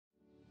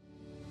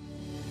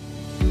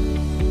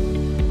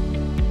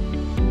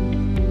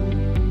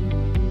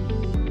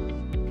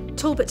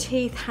Talbot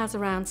Heath has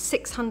around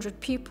 600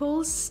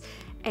 pupils,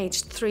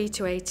 aged 3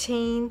 to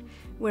 18.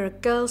 We're a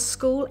girls'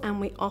 school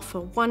and we offer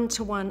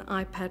one-to-one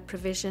iPad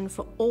provision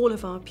for all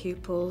of our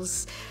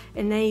pupils,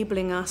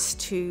 enabling us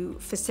to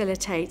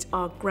facilitate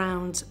our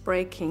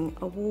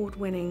groundbreaking,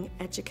 award-winning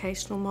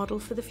educational model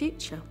for the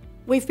future.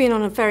 We've been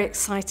on a very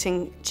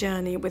exciting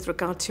journey with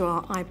regard to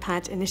our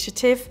iPad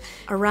initiative.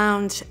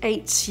 Around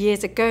 8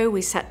 years ago,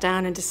 we sat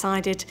down and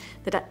decided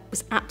that it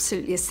was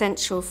absolutely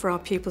essential for our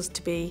pupils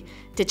to be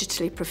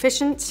digitally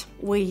proficient.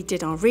 We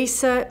did our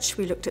research,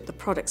 we looked at the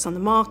products on the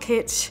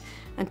market,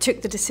 and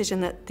took the decision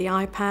that the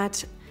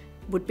iPad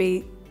would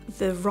be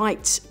the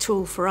right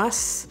tool for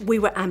us. We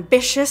were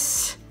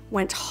ambitious,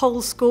 went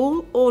whole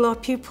school, all our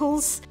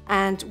pupils,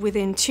 and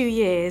within 2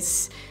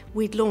 years,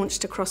 we'd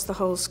launched across the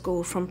whole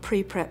school from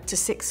pre-prep to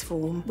sixth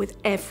form, with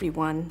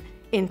everyone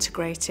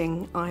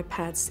integrating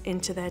iPads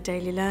into their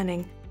daily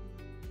learning.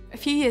 A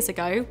few years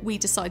ago, we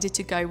decided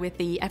to go with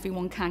the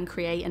Everyone Can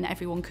Create and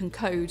Everyone Can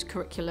Code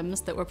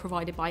curriculums that were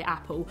provided by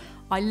Apple.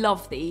 I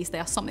love these. They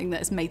are something that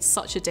has made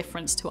such a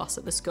difference to us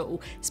at the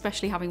school,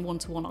 especially having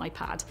one-to-one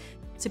iPad.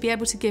 To be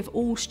able to give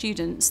all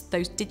students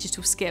those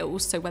digital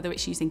skills, so whether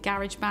it's using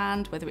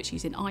GarageBand, whether it's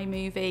using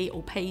iMovie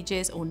or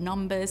Pages or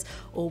Numbers,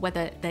 or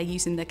whether they're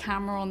using the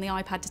camera on the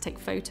iPad to take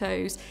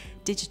photos,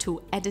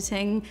 digital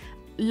editing,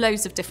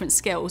 loads of different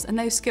skills, and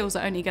those skills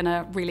are only going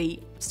to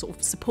really sort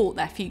of support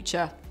their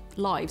future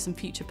lives and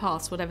future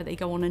paths, whatever they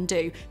go on and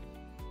do.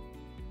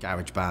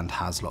 GarageBand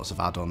has lots of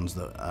add-ons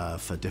that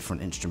for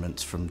different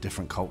instruments from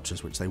different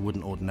cultures which they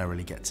wouldn't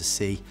ordinarily get to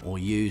see or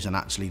use, and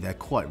actually they're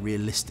quite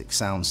realistic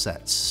sound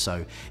sets,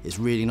 so it's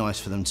really nice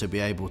for them to be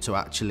able to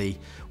actually,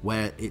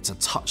 where it's a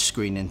touch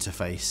screen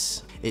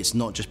interface, it's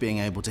not just being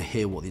able to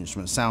hear what the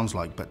instrument sounds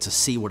like, but to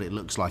see what it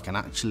looks like and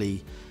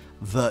actually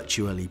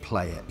virtually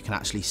play it. You can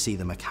actually see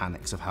the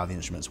mechanics of how the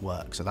instruments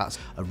work, so that's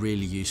a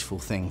really useful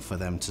thing for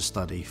them to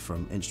study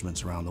from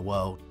instruments around the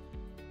world.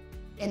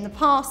 In the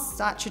past,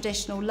 that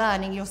traditional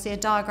learning, you'll see a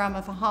diagram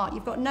of a heart.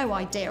 You've got no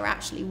idea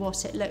actually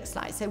what it looks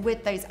like. So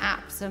with those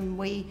apps, and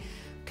we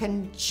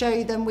can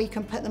show them, we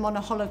can put them on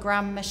a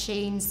hologram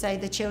machine so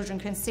the children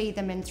can see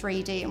them in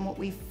 3D, and what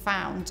we've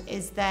found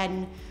is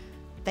then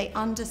they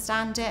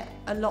understand it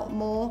a lot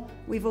more.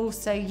 We've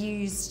also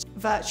used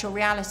virtual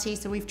reality,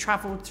 so we've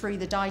travelled through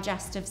the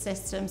digestive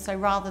system. So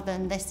rather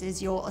than this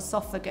is your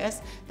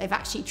esophagus, they've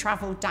actually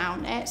travelled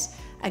down it.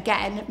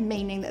 Again,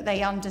 meaning that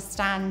they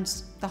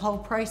understand the whole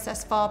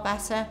process far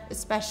better,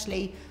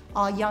 especially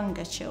our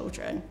younger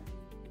children.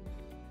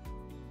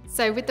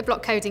 So with the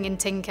block coding in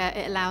Tinker,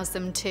 it allows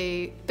them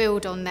to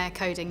build on their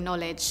coding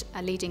knowledge,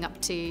 leading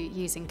up to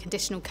using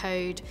conditional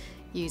code,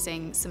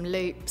 using some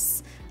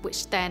loops,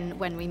 which then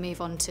when we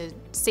move on to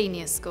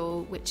senior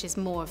school, which is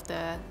more of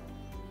the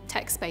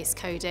text-based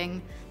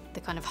coding, the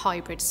kind of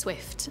hybrid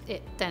Swift,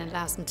 it then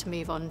allows them to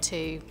move on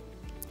to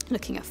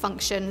looking at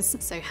functions.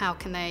 So how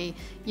can they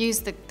use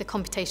the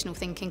computational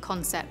thinking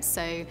concepts,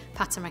 so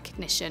pattern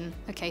recognition.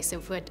 Okay, so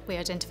if we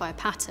identify a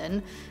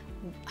pattern,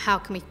 how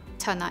can we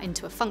turn that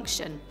into a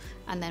function?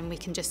 And then we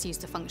can just use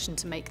the function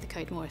to make the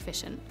code more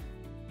efficient.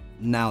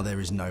 Now there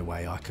is no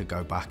way I could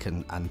go back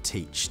and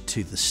teach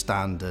to the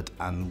standard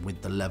and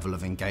with the level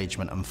of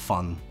engagement and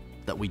fun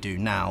that we do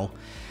now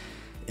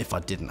if I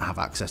didn't have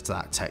access to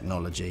that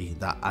technology.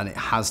 And it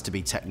has to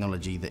be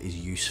technology that is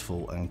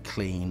useful and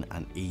clean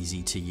and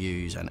easy to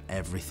use, and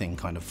everything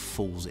kind of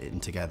falls in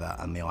together,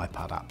 and the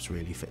iPad apps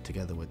really fit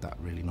together with that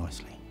really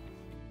nicely.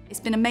 It's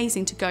been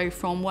amazing to go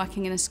from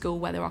working in a school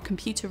where there are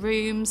computer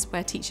rooms,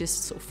 where teachers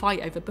sort of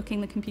fight over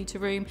booking the computer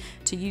room,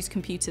 to use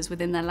computers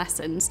within their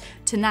lessons,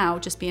 to now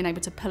just being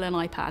able to pull an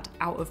iPad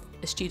out of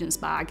a student's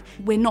bag.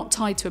 We're not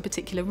tied to a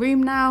particular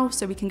room now,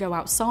 so we can go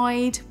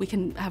outside, we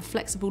can have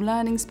flexible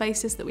learning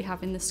spaces that we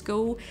have in the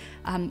school,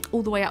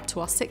 all the way up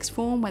to our sixth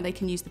form where they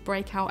can use the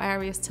breakout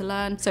areas to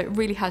learn. So it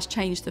really has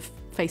changed the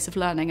face of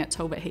learning at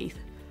Talbot Heath.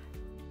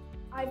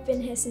 I've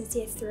been here since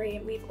year 3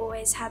 and we've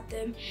always had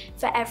them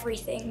for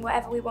everything,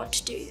 whatever we want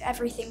to do,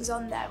 everything's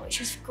on there,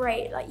 which is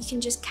great. Like, you can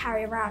just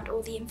carry around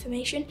all the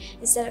information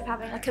instead of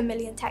having like a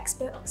million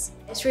textbooks.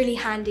 It's really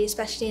handy,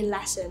 especially in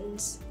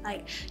lessons.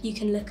 Like, you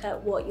can look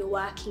at what you're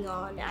working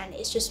on and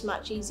it's just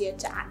much easier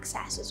to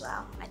access as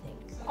well, I think.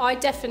 I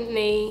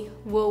definitely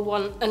will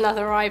want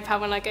another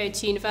iPad when I go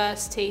to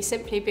university,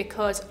 simply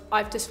because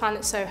I've just found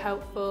it so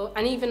helpful,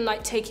 and even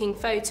like taking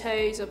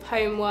photos of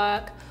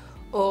homework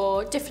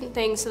or different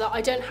things, so that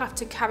I don't have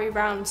to carry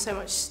around so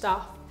much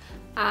stuff.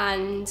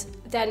 And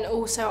then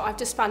also I've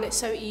just found it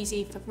so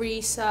easy for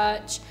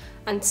research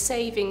and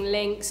saving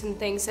links and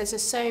things. There's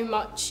just so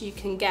much you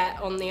can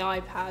get on the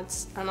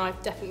iPads, and I've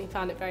definitely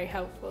found it very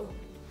helpful.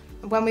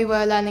 When we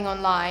were learning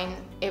online,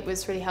 it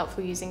was really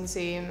helpful using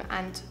Zoom,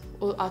 and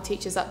our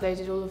teachers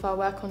uploaded all of our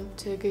work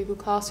onto Google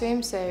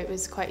Classroom, so it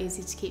was quite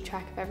easy to keep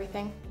track of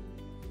everything.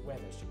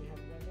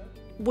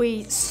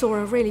 We saw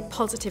a really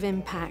positive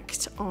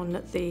impact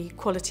on the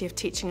quality of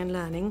teaching and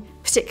learning,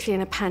 particularly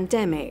in a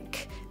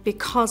pandemic,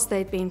 because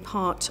they'd been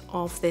part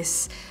of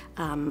this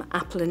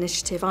Apple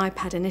initiative,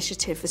 iPad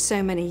initiative for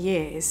so many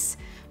years.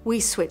 We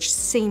switched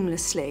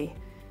seamlessly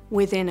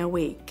within a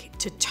week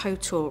to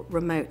total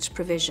remote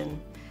provision,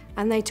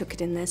 and they took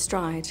it in their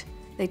stride.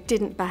 They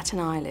didn't bat an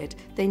eyelid.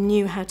 They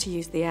knew how to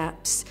use the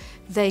apps.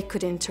 They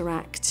could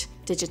interact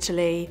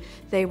digitally.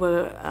 They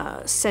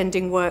were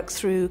sending work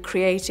through,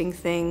 creating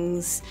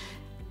things,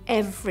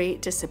 every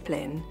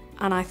discipline,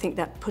 and I think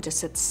that put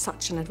us at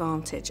such an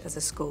advantage as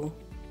a school.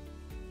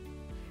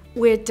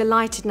 We're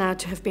delighted now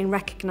to have been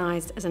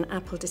recognised as an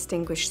Apple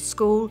Distinguished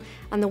School,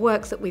 and the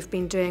work that we've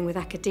been doing with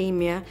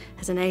academia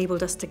has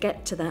enabled us to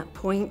get to that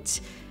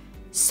point.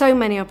 So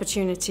many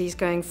opportunities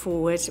going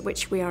forward,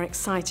 which we are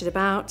excited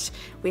about.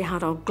 We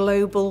had our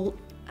global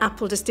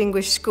Apple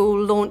Distinguished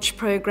School launch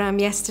programme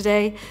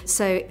yesterday,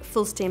 so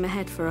full steam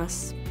ahead for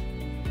us.